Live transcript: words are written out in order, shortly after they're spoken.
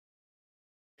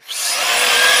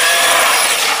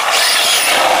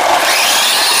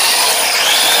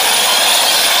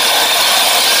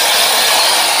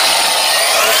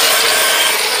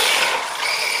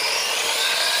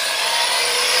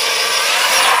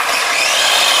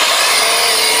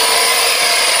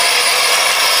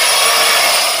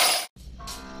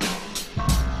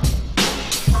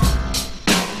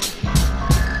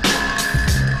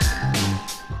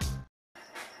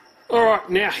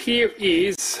Now here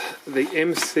is the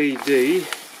MCD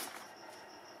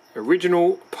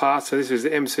original part. So this is the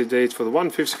MCD. It's for the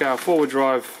 1/5 scale four-wheel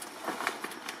drive.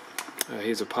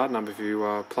 Here's a part number if you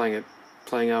are playing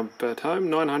up at home.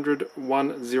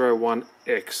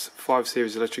 900-101X 5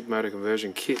 Series electric motor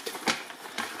conversion kit.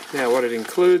 Now what it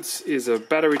includes is a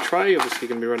battery tray. Obviously you're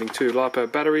going to be running 2 LiPo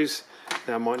batteries.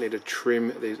 Now I might need to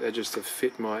trim these edges to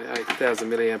fit my 8,000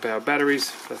 milliamp hour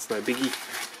batteries. That's no biggie.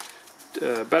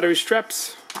 Battery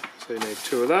straps. So you need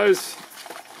 2 of those.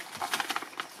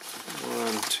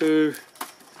 1, 2.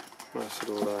 Nice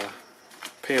little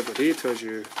pamphlet here tells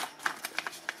you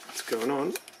what's going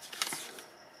on.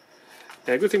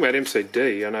 Now, a good thing about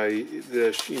MCD, I know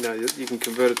you can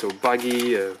convert it to a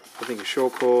buggy, I think a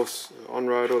short course,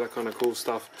 on-road, all that kind of cool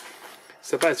stuff.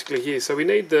 So basically here, so we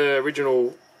need the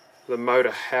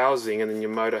motor housing, and then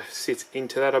your motor sits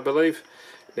into that, I believe.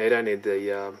 Now you don't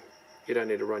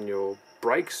need to run your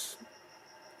brakes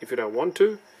if you don't want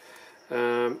to.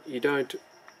 You don't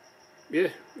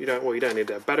need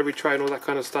a battery tray and all that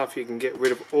kind of stuff. You can get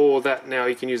rid of all that now.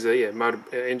 You can use the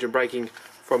engine braking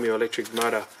from your electric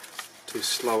motor to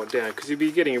slow it down, because you'll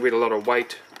be getting rid of a lot of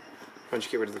weight once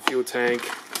you get rid of the fuel tank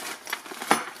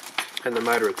and the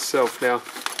motor itself. Now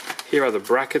here are the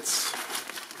brackets,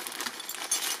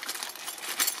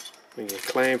 and your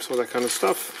clamps, all that kind of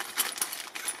stuff.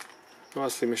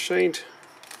 Nicely machined.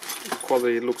 The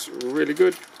quality looks really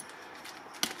good.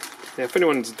 Now if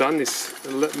anyone's done this,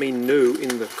 let me know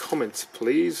in the comments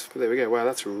please. But there we go. Wow,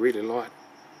 that's really light.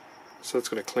 So it's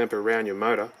going to clamp around your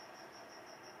motor.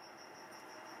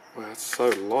 Wow, it's so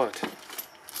light.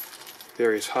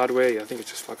 Various hardware. I think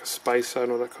it's just like a spacer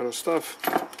and all that kind of stuff.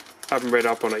 I haven't read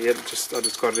up on it yet. I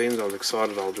just got it in. I was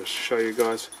excited. I'll just show you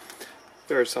guys.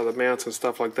 Various other mounts and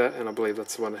stuff like that. And I believe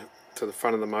that's the one to the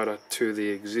front of the motor to the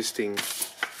existing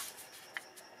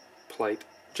plate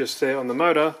just there on the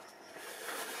motor,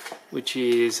 which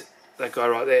is that guy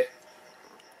right there.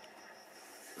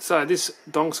 So this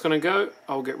donk's going to go.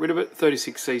 I'll get rid of it.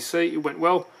 36cc. It went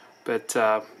well, but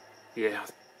yeah,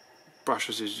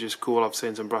 brushless is just cool. I've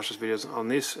seen some brushless videos on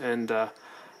this, and I've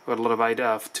got a lot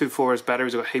of 2 4S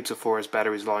batteries. I've got heaps of 4S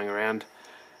batteries lying around,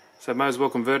 so might as well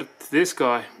convert it to this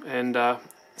guy and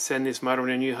send this motor in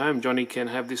a new home. Johnny can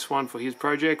have this one for his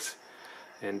projects,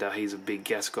 and he's a big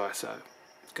gas guy, so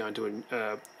it's going to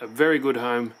a very good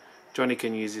home. Johnny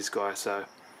can use this guy. So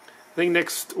I think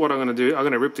next what I'm going to do, I'm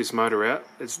going to rip this motor out.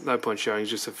 There's no point showing,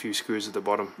 just a few screws at the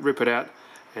bottom. Rip it out,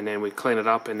 and then we clean it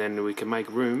up, and then we can make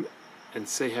room and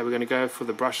see how we're going to go for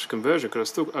the brushless conversion,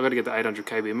 because I've got to get the 800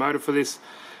 kV motor for this.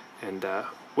 And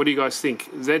what do you guys think?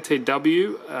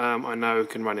 ZTW, I know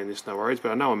can run in this, no worries,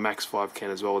 but I know a Max 5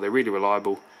 can as well. They're really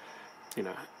reliable. You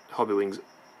know, Hobbywing's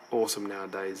awesome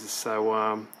nowadays.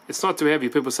 So it's not too heavy.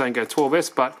 People saying go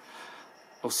 12S, but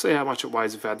I'll see how much it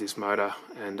weighs without this motor,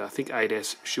 and I think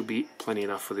 8S should be plenty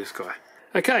enough for this guy.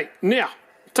 Okay, now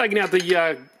taking out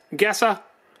the gasser,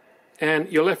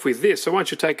 and you're left with this. So once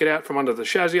you take it out from under the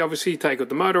chassis, obviously you take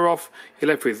the motor off, you're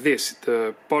left with this,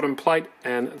 the bottom plate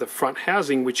and the front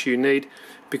housing, which you need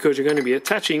because you're going to be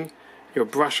attaching your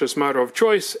brushless motor of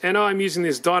choice. And I'm using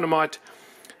this Dynamite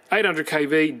 800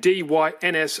 kV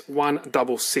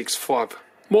DYNS1665.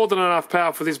 More than enough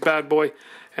power for this bad boy.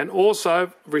 And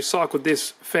also recycled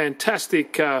this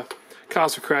fantastic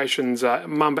Castle Creations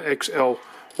Mamba XL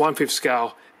 1/5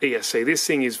 scale ESC. This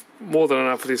thing is more than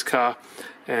enough for this car,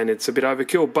 and it's a bit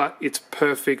overkill, but it's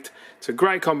perfect. It's a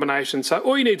great combination. So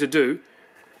all you need to do,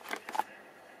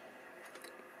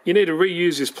 you need to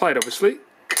reuse this plate, obviously.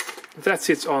 That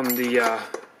sits on the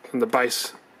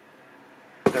base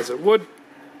as it would.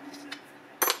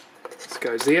 This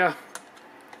goes here.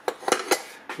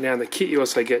 Now in the kit you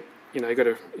also get,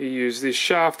 you use this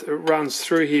shaft. It runs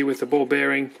through here with the ball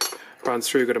bearing. Runs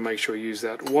through. You've got to make sure you use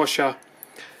that washer.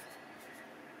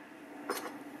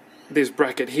 This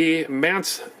bracket here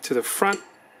mounts to the front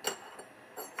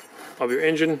of your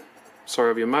engine,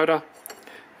 of your motor,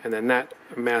 and then that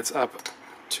mounts up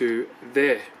to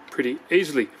there pretty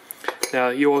easily. Now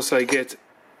you also get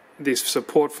this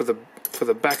support for the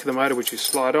back of the motor, which you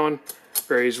slide on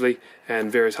very easily,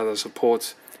 and various other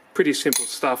supports. Pretty simple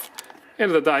stuff.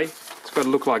 End of the day, it's got to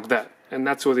look like that, and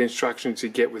that's all the instructions you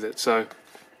get with it. So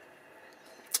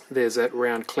there's that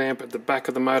round clamp at the back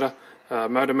of the motor,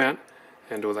 motor mount,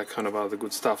 and all that kind of other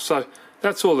good stuff. So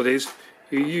that's all it is.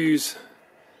 You use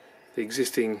the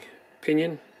existing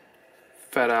pinion,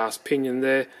 fat ass pinion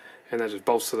there, and that just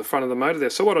bolts to the front of the motor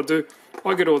there. So what I'll do,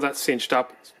 I get all that cinched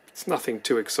up. It's nothing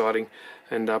too exciting,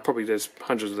 and probably there's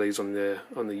hundreds of these on the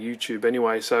YouTube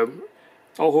anyway. So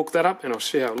I'll hook that up and I'll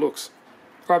see how it looks.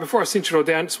 Alright, before I cinch it all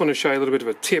down, just want to show you a little bit of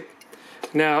a tip.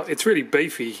 Now it's really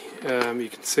beefy. You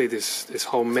can see this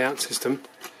whole mount system,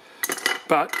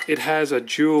 but it has a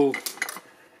dual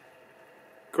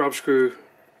grub screw.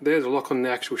 There's a lock on the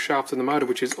actual shaft of the motor,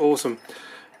 which is awesome.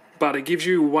 But it gives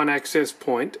you one access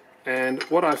point, and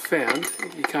what I found,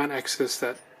 you can't access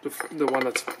that, the one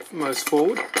that's most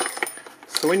forward.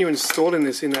 So when you're installing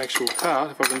this in the actual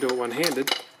car, if I can do it one-handed,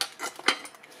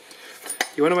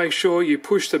 you want to make sure you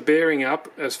push the bearing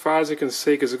up as far as you can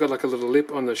see, because it's got like a little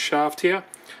lip on the shaft here.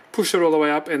 Push it all the way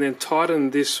up and then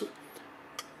tighten this,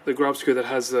 the grub screw that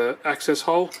has the access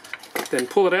hole. Then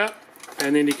pull it out,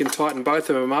 and then you can tighten both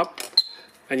of them up,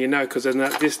 and you know, because then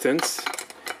that distance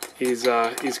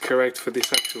is correct for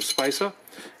this actual spacer.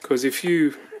 Because if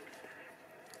you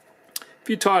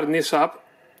tighten this up,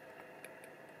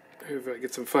 if I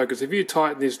get some focus, if you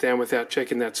tighten this down without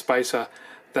checking that spacer,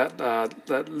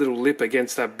 that little lip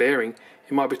against that bearing,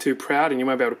 you might be too proud and you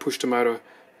might be able to push the motor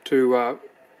to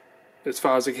as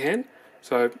far as it can.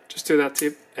 So just do that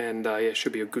tip, and yeah, it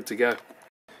should be good to go.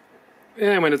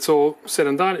 And when it's all said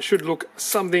and done, it should look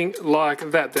something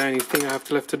like that. The only thing I have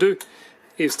left to do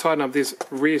is tighten up this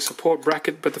rear support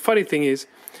bracket. But the funny thing is,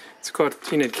 it's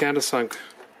got, you need countersunk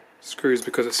screws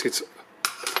because it sits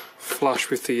flush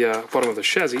with the bottom of the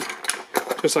chassis,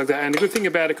 just like that. And the good thing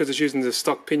about it, because it's using the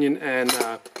stock pinion and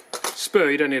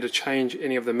spur, you don't need to change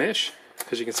any of the mesh.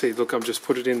 As you can see, look, I've just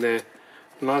put it in there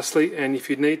nicely. And if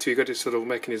you need to, you've got this little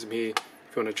mechanism here.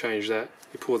 If you want to change that,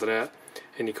 you pull that out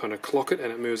and you kind of clock it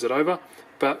and it moves it over.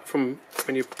 But from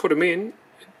when you put them in,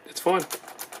 it's fine.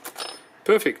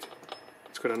 Perfect.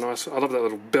 It's got a nice, I love that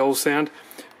little bell sound.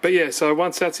 But yeah, so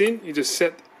once that's in, you just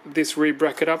set this rear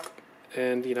bracket up,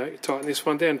 and you know, you tighten this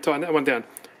one down, tighten that one down.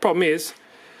 Problem is,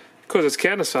 because it's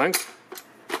countersunk,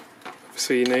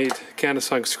 so you need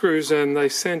countersunk screws, and they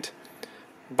sent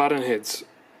button heads.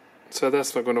 So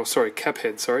that's not going to, sorry, cap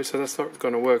heads, sorry, so that's not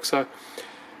going to work. So I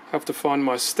have to find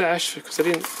my stash, because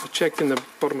I checked in the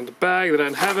bottom of the bag, they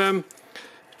don't have them.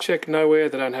 Check nowhere,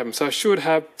 they don't have them. So I should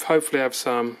have, hopefully have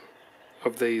some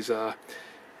of these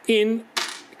in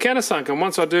countersunk, and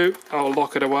once I do, I'll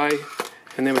lock it away,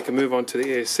 and then we can move on to the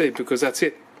ESC, because that's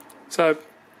it. So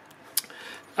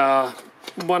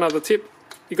one other tip,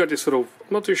 you got this little, I'm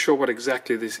not too sure what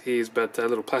exactly this is, but a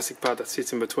little plastic part that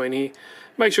sits in between here.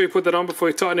 Make sure you put that on before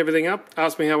you tighten everything up.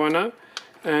 Ask me how I know.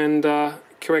 And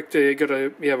correct, you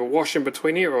have a wash in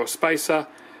between here, or a spacer,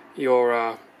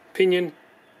 your pinion,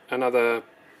 another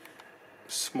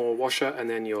small washer, and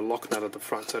then your lock nut at the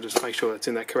front. So just make sure that's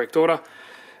in that correct order.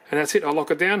 And that's it. I'll lock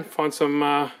it down, find some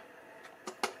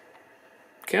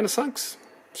countersunks,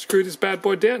 screw this bad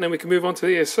boy down, and then we can move on to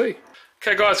the ESC.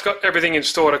 Okay guys, got everything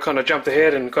installed. I kind of jumped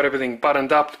ahead and got everything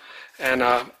buttoned up and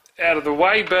out of the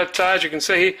way, but as you can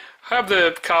see here, I have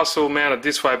the castle mounted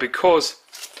this way because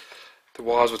the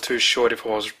wires were too short if I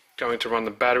was going to run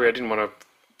the battery. I didn't want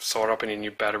to solder up any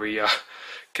new battery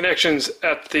connections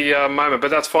at the moment,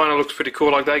 but that's fine. It looks pretty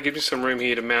cool like that. It gives me some room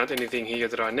here to mount anything here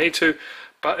that I need to,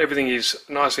 but everything is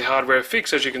nicely hardware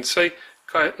fixed, as you can see.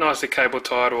 Nicely cable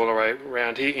tied all the way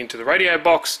around here into the radio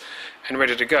box and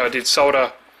ready to go. I did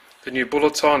solder the new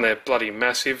bullets on. They're bloody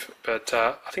massive, but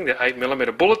I think they're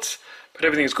 8mm bullets, but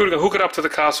everything is good. I'm going to hook it up to the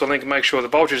castle link and make sure the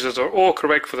voltages are all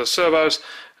correct for the servos.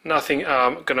 Nothing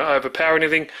going to overpower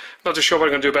anything. Not too sure what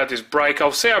I'm going to do about this brake.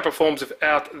 I'll see how it performs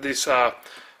without this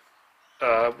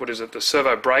what is it, the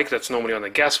servo brake that's normally on the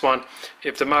gas one.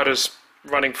 If the motor's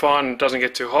running fine and doesn't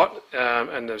get too hot,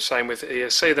 and the same with the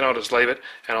ESC, then I'll just leave it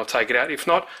and I'll take it out. If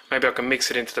not, maybe I can mix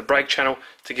it into the brake channel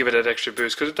to give it that extra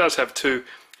boost, because it does have 2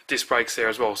 disc brakes there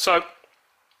as well. So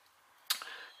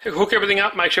hook everything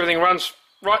up, make sure everything runs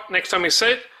right. Next time we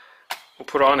see it, we'll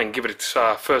put it on and give it its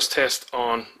first test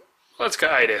on, let's go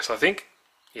 8S, I think.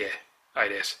 Yeah,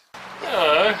 8S.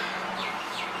 Hello.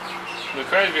 The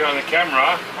crazy behind the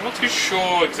camera. I'm not too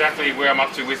sure exactly where I'm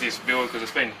up to with this build, because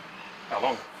it's been, how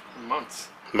long? Months.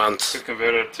 Months.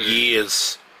 Converted to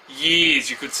years. Years,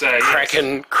 you could say.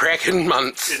 Cracking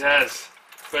months. It has.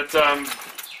 But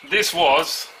this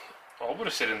was, I would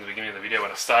have said in the beginning of the video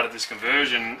when I started this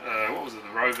conversion, what was it, the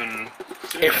Rovan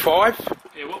F5?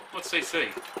 Yeah, what's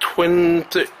CC?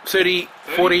 30,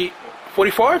 40,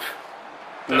 45?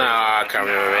 No, I can't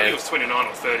remember, man. I think it was 29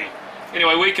 or 30.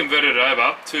 Anyway, we converted it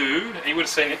over to, you would have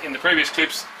seen it in the previous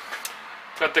clips,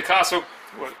 but the Castle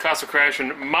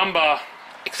Creation Mamba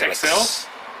XLX,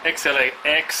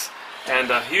 and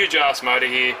a huge ass motor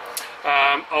here.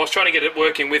 I was trying to get it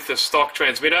working with the stock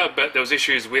transmitter, but there was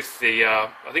issues with the, I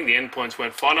think the endpoints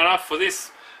weren't fine enough for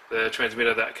this. The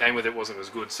transmitter that came with it wasn't as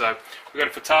good. So we've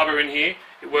got a Futaba in here.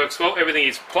 It works well. Everything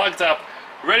is plugged up,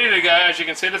 ready to go. As you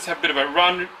can see, let's have a bit of a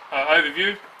run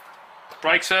overview.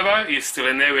 brake servo is still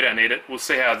in there, we don't need it. We'll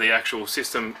see how the actual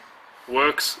system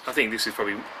works. I think this is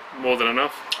probably more than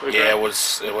enough. Yeah, it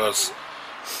was.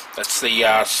 That's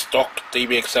the stock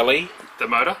DBXLE. The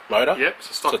motor? Yep,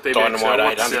 it's a stock DBXL.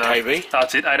 Dynamite 800 kV.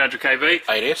 That's it, 800 kV.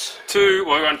 8S.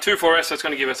 We run 2 4S, so it's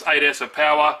going to give us 8S of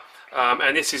power.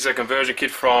 And this is a conversion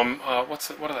kit from, what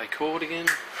are they called again?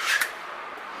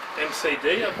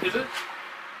 MCD, is it?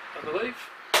 I believe.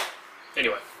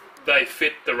 Anyway, they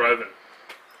fit the Rovan.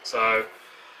 So,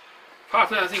 apart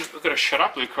from that, I think we've got to shut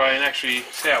up, Luke Ray, and actually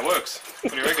see how it works.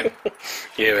 What do you reckon?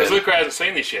 Yeah, because Luke Ray hasn't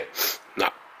seen this yet. No.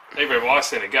 Even if I've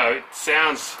seen it go, it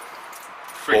sounds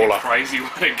freaking crazy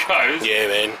when it goes. Yeah,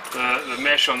 man. The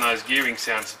mesh on those gearing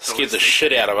sounds scared the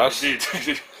shit out of us. It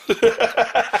did.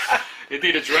 It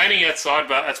did. It's raining outside,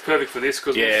 but that's perfect for this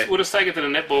because we'll just take it to the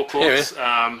netball courts,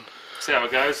 see how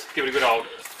it goes, give it a good old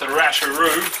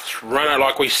thrasheroo. Just run it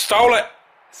like we stole it.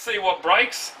 See what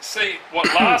breaks, see what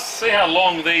lasts, see how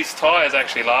long these tyres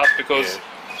actually last, because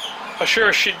I sure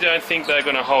as shit don't think they're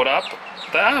going to hold up.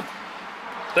 They are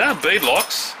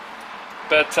beadlocks,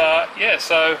 but so...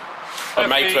 They're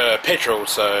made for petrol,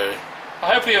 so...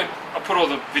 Hopefully I put all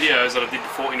the videos that I did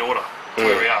before in order to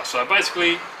where we are. So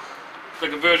basically, the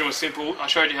conversion was simple. I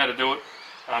showed you how to do it.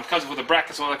 Comes with the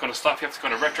brackets and all that kind of stuff. You have to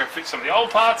kind of retrofit some of the old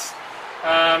parts.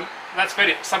 That's about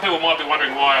it. Some people might be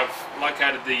wondering why I've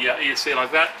located the ESC like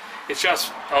that. It's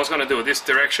just, I was going to do it this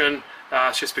direction.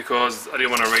 It's just because I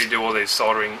didn't want to redo all these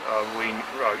soldering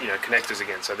connectors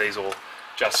again. So these all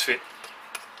just fit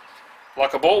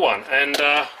like a ball one. And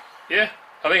yeah,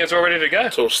 I think it's all ready to go.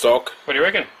 It's all stock. What do you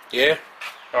reckon? Yeah.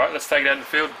 Alright, let's take it out in the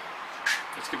field.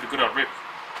 Let's give it a good old rip.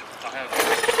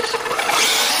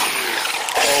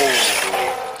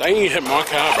 Oh, don't you hit my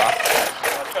car, bro.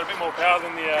 It's got a bit more power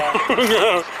than the...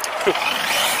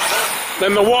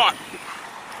 Than the what?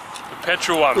 The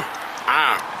petrol one.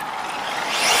 Ah.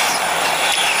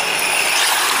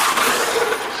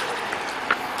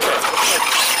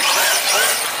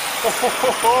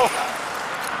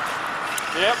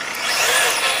 Yep.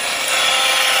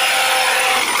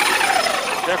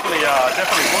 Definitely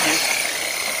boogies.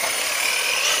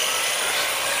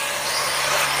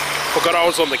 Forgot I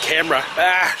was on the camera.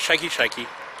 Ah, shaky, shaky.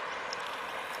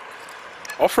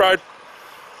 Off-road.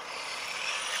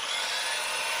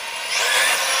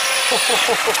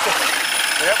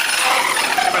 Yep.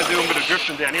 I'm going to do a bit of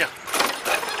drifting down here.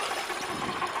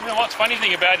 You know what's funny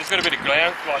thing about it, it's got a bit of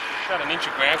ground, like about an inch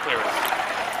of ground clearance.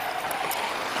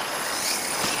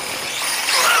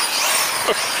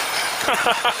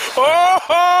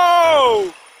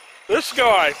 Oh! This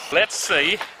guy. Let's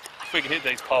see if we can hit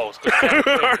these poles.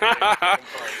 I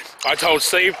told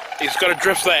Steve he's got to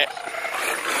drift that.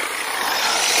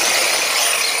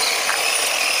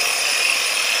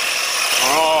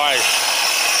 Nice.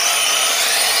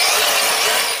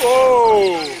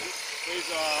 Oh! These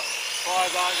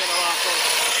fires aren't going to last long.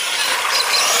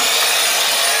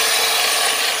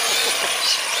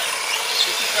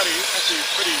 This is actually a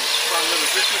pretty fun little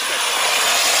Christmas section.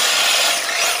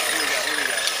 Here we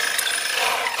go.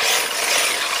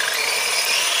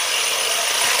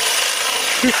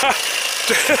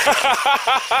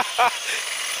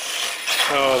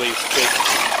 Oh, these kids.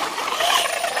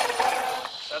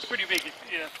 That's pretty big.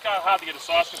 It's kind of hard to get a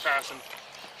size comparison,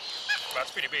 but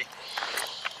it's pretty big.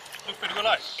 Looks pretty good,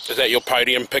 eh? Is that your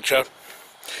podium picture?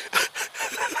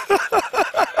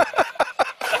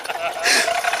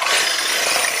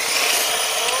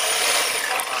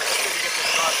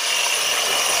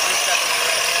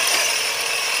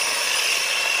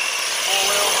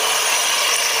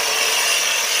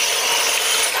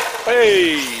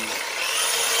 Hey!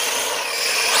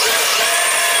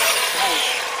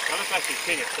 Now let's actually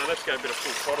pin it, so let's go a bit of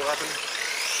full throttle up and...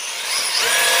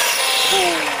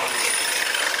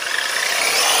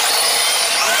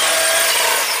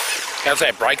 How's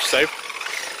that brake, Steve?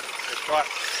 That's right.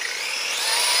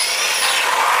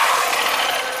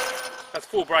 That's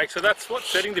full brake, so that's what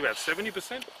setting to about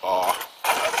 70%? Oh.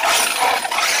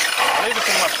 I leave it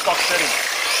pretty much stock setting.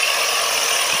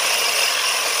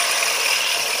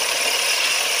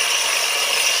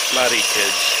 Bloody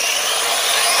kids.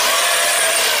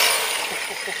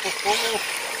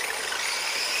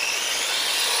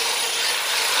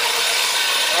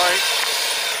 Alright.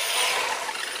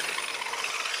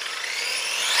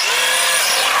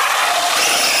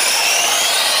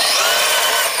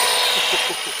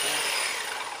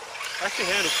 Actually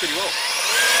handles pretty well.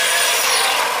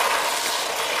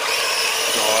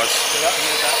 Nice.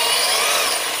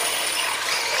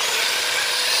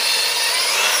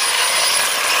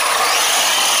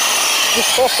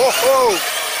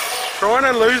 Trying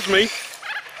to lose me.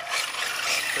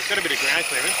 It's got a bit of ground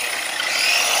clearance.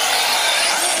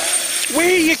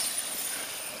 Where you...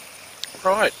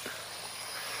 Right.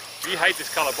 You hate this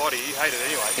colour body, you hate it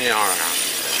anyway. Yeah, I know.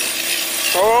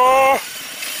 Oh!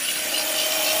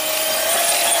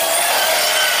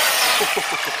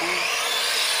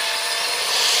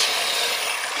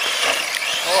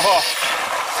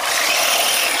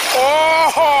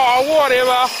 Oh,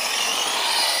 whatever.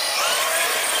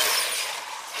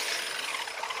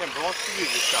 Who wants to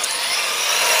use this stuff?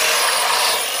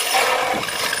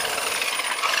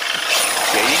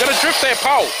 Yeah, you gotta drift that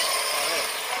pole. Oh, yeah.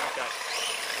 Okay.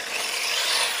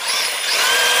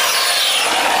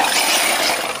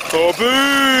 Oh, boo!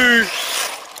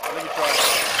 Right, let me try it.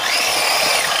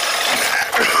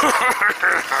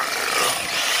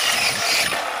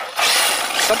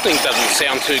 Something doesn't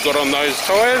sound too good on those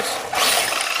tyres.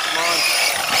 Come on.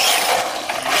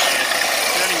 Yeah.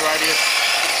 Turning radius.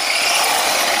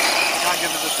 Can't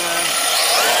give it a turn.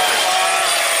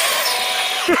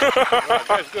 Right,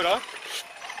 goes good, huh?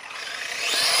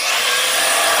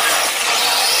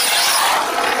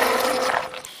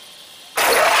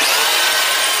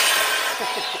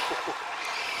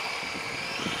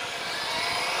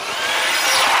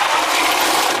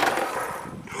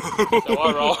 So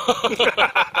I roll.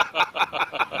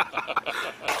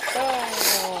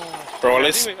 Right,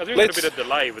 I think we've got a bit of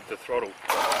delay with the throttle.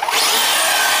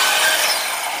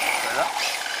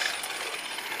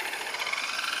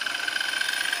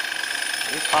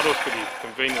 This puddle's pretty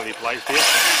conveniently placed here.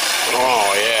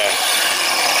 Oh, yeah.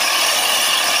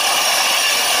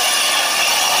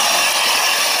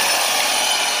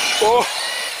 Oh,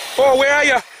 oh, where are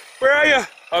you? Where are you?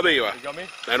 Oh, there you are. You got me?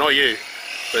 No, not you.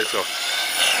 Let's go.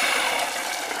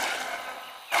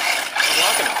 I'm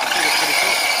liking it. I think it's pretty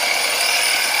cool.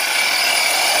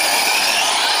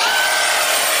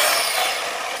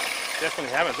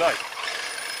 Definitely hammers, though.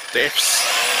 Defs.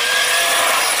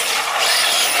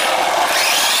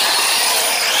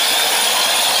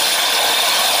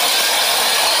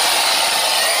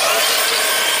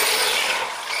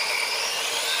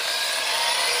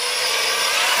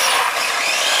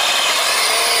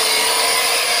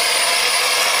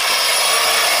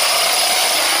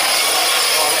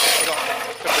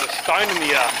 Stone in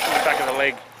the back of the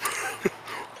leg.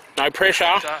 No pressure.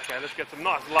 Okay, let's get some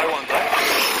nice low ones, eh?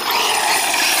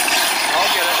 I'll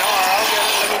get it, don't worry, I'll get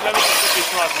it. Let me just put this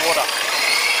nice water.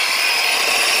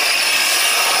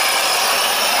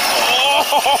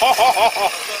 Oh.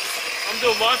 I'm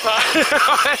doing my part.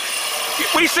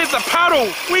 We said the puddle.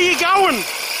 Where you going?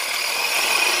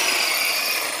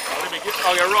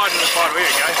 I'll go right in the puddle. Here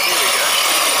we go. Here we go.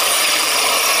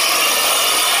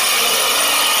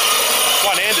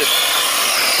 One-handed.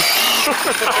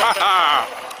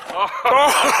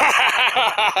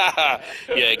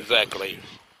 Yeah, exactly.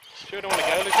 Sure don't want to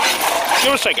go, Luke?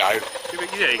 Give us a go.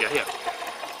 There you go, here.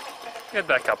 Get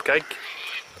that cupcake.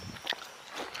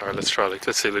 Alright, let's try Luke.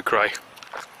 Let's see Luke Ray.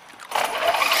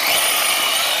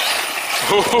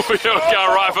 Oh, you're going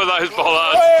right for those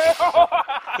bollards.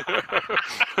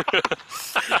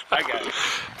 Okay.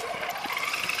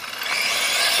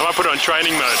 I might put it on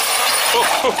training mode.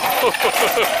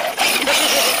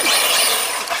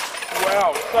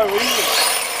 Wow, so easy.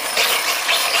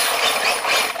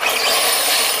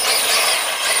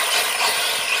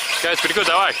 Okay, it's pretty good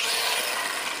though, eh?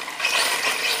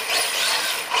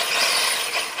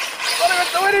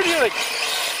 What are you doing?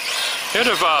 Heard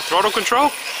of throttle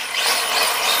control?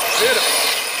 Beautiful.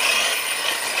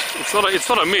 It's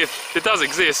not a myth. It does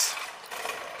exist.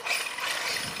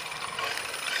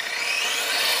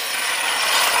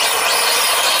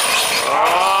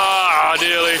 Ah,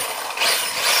 nearly.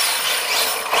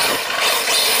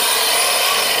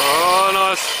 Oh,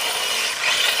 nice.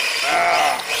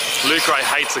 Luke Ray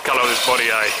hates the colour of this body,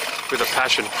 eh? With a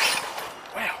passion.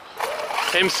 Wow.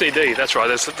 MCD, that's right.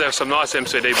 There's some nice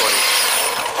MCD bodies.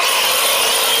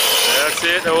 That's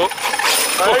it. Oh.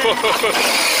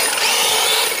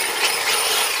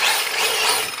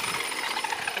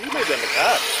 You made that in the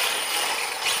car.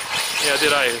 Yeah, I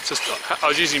did, eh? It's just I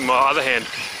was using my other hand.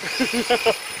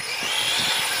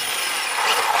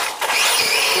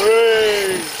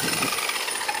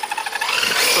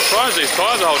 Surprised these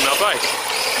tyres are holding up, eh?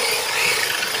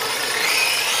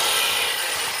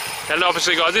 And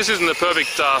obviously, guys, this isn't the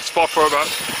perfect spot for it, but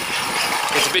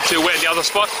it's a bit too wet in the other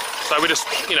spot. So we just,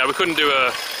 we couldn't do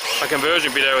a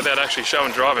conversion video without actually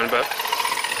showing driving, but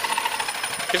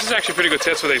this is actually a pretty good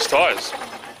test for these tyres.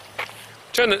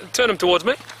 Turn them towards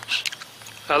me.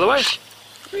 Other way.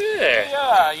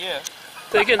 Yeah. Yeah.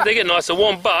 They're getting nice and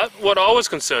warm, but what I was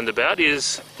concerned about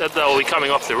is that they'll be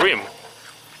coming off the rim,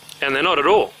 and they're not at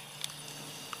all.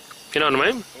 You know what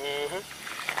I mean? Mm-hmm.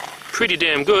 Pretty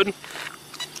damn good.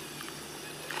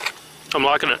 I'm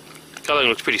liking it. Colour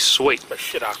looks pretty sweet. But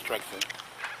shit ass traction.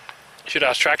 Shit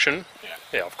ass traction.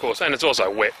 Yeah, of course. And it's also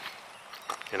wet.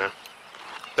 You know.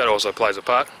 That also plays a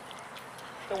part.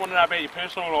 Don't want to know about your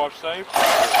personal life, Steve.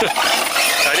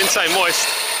 I didn't say moist.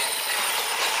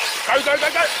 Go, go, go,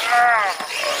 go!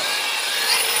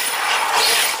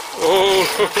 Oh.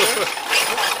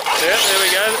 Yeah, there we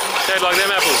go. Tastes like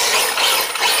them apples.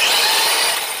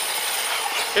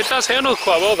 It does handle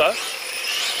quite well though.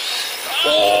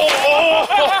 Oh!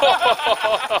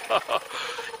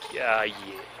 Yeah, yeah.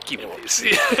 Give me this.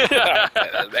 Did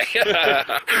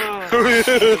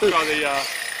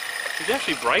you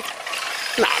actually break?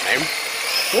 Nah, man.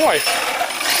 Why?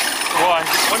 Why?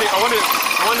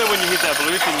 I wonder when you hit that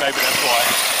blue thing, maybe that's why.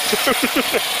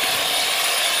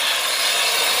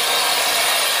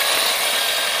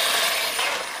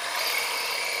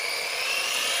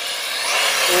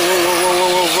 Whoa, whoa, whoa,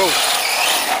 whoa, whoa, whoa.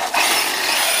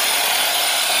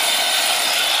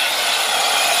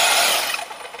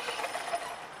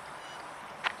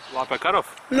 Lipo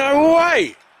cutoff. No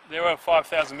way! There were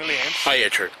 5,000 milliamps. Oh yeah,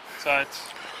 true. So it's...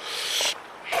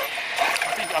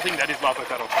 I think that is lipo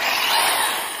cutoff.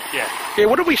 Yeah. Yeah,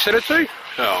 what did we set it to?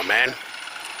 Oh man.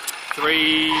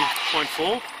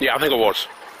 3.4. Yeah, I think it was.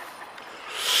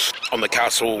 On the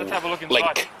castle Let's have a look inside.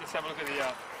 link. Let's have a look at the...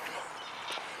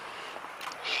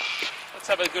 Let's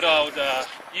have a good old...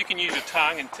 you can use your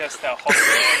tongue and test how hot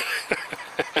it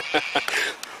is.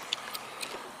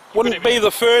 Wouldn't be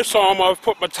the first time I've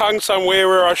put my tongue somewhere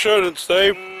where I shouldn't,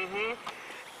 Steve.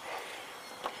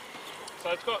 So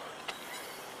it's got...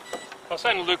 I was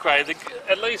saying to Luke Ray,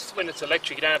 at least when it's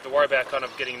electric, you don't have to worry about kind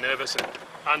of getting nervous and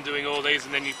undoing all these,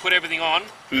 and then you put everything on,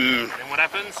 and then what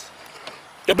happens?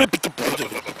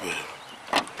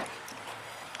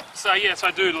 So yes,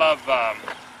 I do love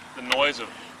the noise of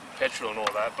petrol and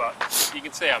all that, but you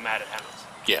can see how mad it handles.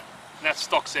 Yeah. And that's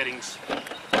stock settings.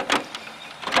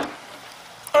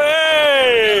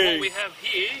 Hey! What we have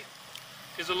here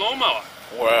is a lawnmower.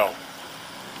 Wow.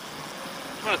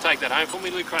 I'm going to take that home for me,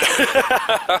 Luke Ray.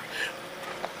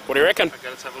 What do you reckon? Okay,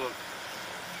 let's have a look.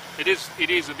 It is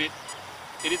a bit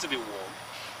warm,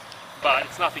 but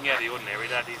it's nothing out of the ordinary.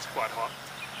 That is quite hot.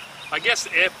 I guess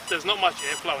there's not much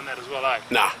airflow in that as well, eh?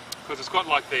 Nah. Because it's got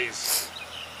like these,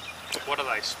 what are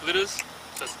they, splitters?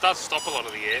 So it does stop a lot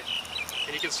of the air.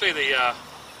 And you can see the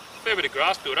fair bit of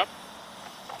grass build up.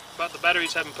 But the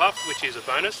batteries haven't puffed, which is a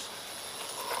bonus.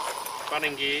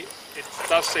 Running gear, it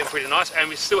does seem pretty nice. And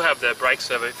we still have the brake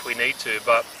servo if we need to,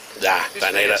 but Nah, this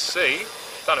don't need it.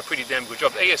 ESC done a pretty damn good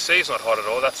job. The ESC is not hot at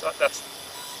all. That's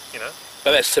you know.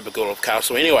 But that's typical of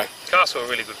Castle anyway. Castle are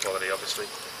really good quality, obviously.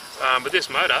 But this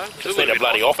motor, Just need a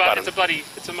bloody off button.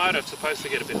 It's a motor. It's supposed to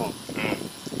get a bit hot.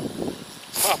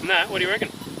 Apart from that, what do you reckon?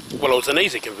 Well, it was an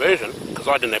easy conversion because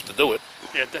I didn't have to do it.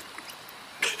 Yeah,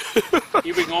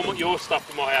 you bring all your stuff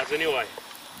to my house anyway.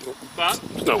 But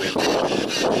It's no weird.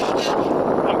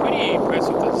 I'm pretty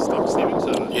impressed with the stock steering.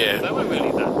 So Yeah. they weren't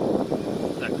really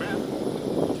that crap,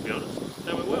 to be honest.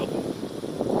 They went well.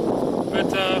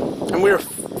 But And we were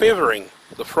feathering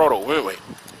the throttle, weren't we?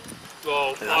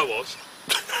 well, I was.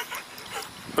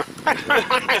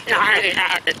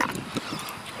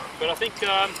 But I think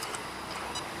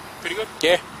pretty good.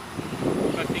 Yeah.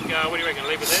 I think what do you reckon?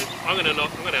 Leave it there. I'm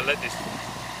gonna let this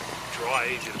dry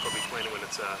easier to probably clean it when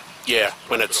it's Yeah,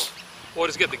 when it's... or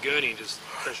just get the gurney and just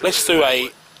pressure. Let's do a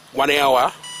 1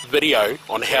 hour video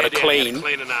on how to clean.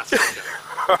 Clean an ass.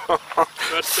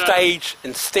 But, stage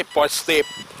and step by step.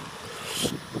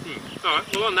 all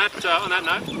right. Well, on that note,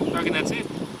 I reckon that's it.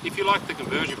 If you like the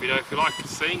conversion video, if you like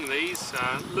seeing these,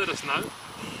 let us know.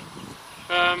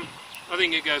 I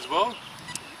think it goes well.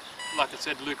 Like I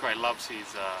said, Luke Ray loves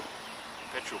his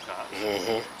petrol cars.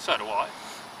 So do I.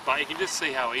 But you can just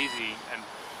see how easy, and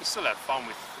you still have fun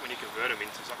with when you convert them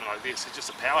into something like this. It's just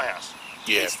a powerhouse.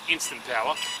 Yeah. It's instant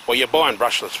power. Well, you're buying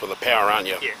brushless for the power, aren't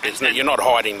you? Yeah. You're not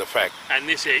hiding the fact. And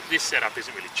this setup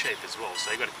isn't really cheap as well,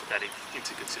 so you've got to put that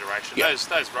into consideration. Yeah.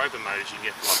 Those Rovan motors you can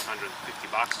get for like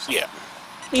 $150 or something. Yeah.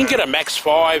 You can get a Max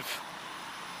 5,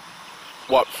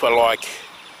 what, for like,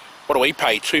 what do we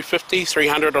pay, 250,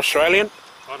 300 Australian?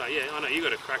 I know, you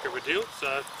got a cracker of a deal,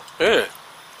 so... Yeah.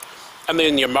 And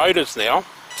then your motors now,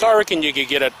 so I reckon you could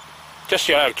get it, just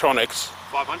your electronics.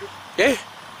 500? Yeah.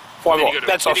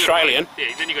 That's Australian.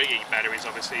 Then you got to get your batteries,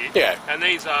 obviously. Yeah. And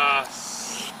these are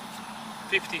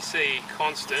 50C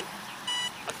constant,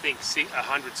 I think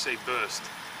 100C burst.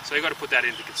 So you've got to put that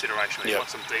into consideration. You've got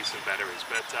some decent batteries,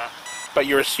 but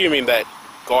you're assuming that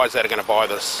guys that are going to buy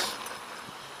this,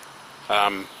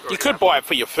 you could buy it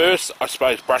for your first, I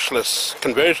suppose, brushless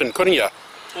conversion, couldn't you?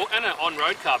 well, and an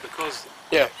on-road car, because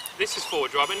Yeah. this is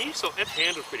forward drive, and you saw it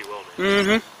handled pretty well,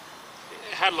 man.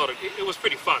 had a lot of. It was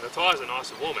pretty fun. The tyres are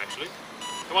nice and warm actually.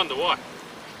 I wonder why.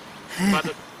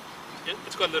 But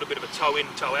it's got a little bit of a toe in,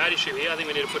 toe out issue here. I think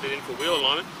we need to put it in for wheel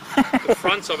alignment. The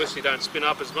fronts obviously don't spin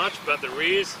up as much, but the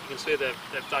rears, you can see they've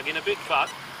dug in a bit. But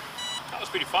that was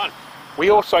pretty fun. We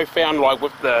also found, like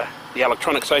with the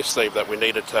electronic safe sleeve, that we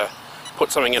needed to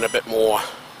put something in a bit more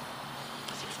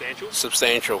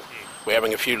substantial. We're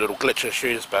having a few little glitch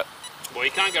issues, but well,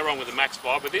 you can't go wrong with the Max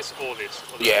 5 with this or this.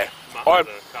 Or the yeah, the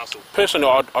Castle. Personally,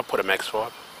 I'd put a Max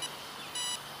 5.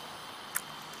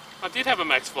 I did have a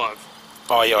Max 5.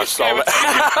 Oh yeah, I stole it.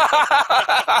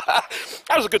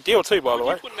 That was a good deal too, by the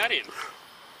way. Why did you put that in?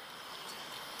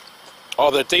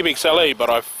 Oh, the DBXLE, but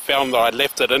I found that I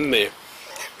left it in there.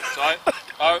 So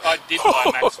I did buy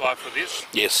a Max 5 for this.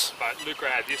 Yes. But Luca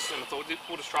had this, and I thought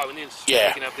we'll just try one in. Yeah.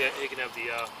 He can have the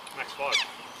Max 5.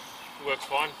 It works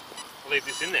fine. I'll leave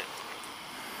this in there.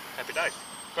 Happy days.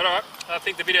 But alright, I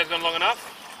think the video's gone long enough.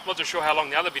 I'm not too sure how long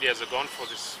the other videos have gone for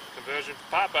this conversion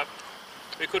part, but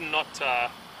we could not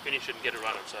finish it and get it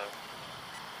running, so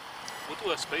we'll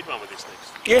do a speed run with this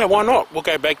next. Yeah, why not? We'll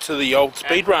go back to the old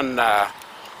speed run.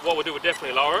 What we'll do, we'll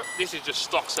definitely lower it. This is just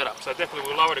stock setup, so definitely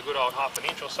we'll lower it a good old half an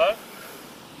inch or so.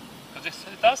 Because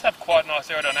it does have quite nice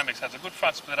aerodynamics. It has a good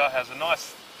front splitter, has a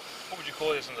nice, what would you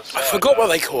call this on the side? I forgot what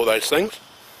they call those things.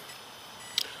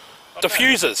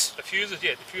 Diffusers. Diffusers,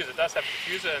 yeah, diffuser. It does have a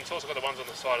diffuser, and it's also got the ones on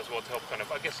the side as well to help kind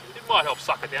of, I guess, it might help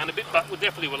suck it down a bit, but we'll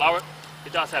definitely will lower it.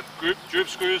 It does have droop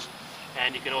screws,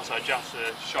 and you can also adjust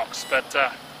the shocks, but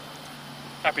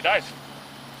happy days.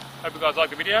 Hope you guys like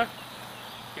the video.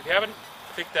 If you haven't,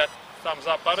 click that thumbs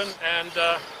up button and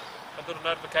a little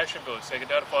notification bell so you get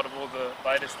notified of all the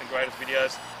latest and greatest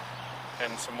videos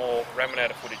and some more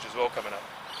Raminator footage as well coming up.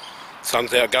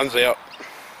 Sun's out, guns out.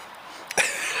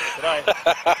 Today.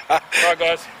 Alright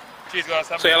guys, cheers guys.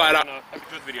 See you later. Have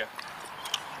a good video.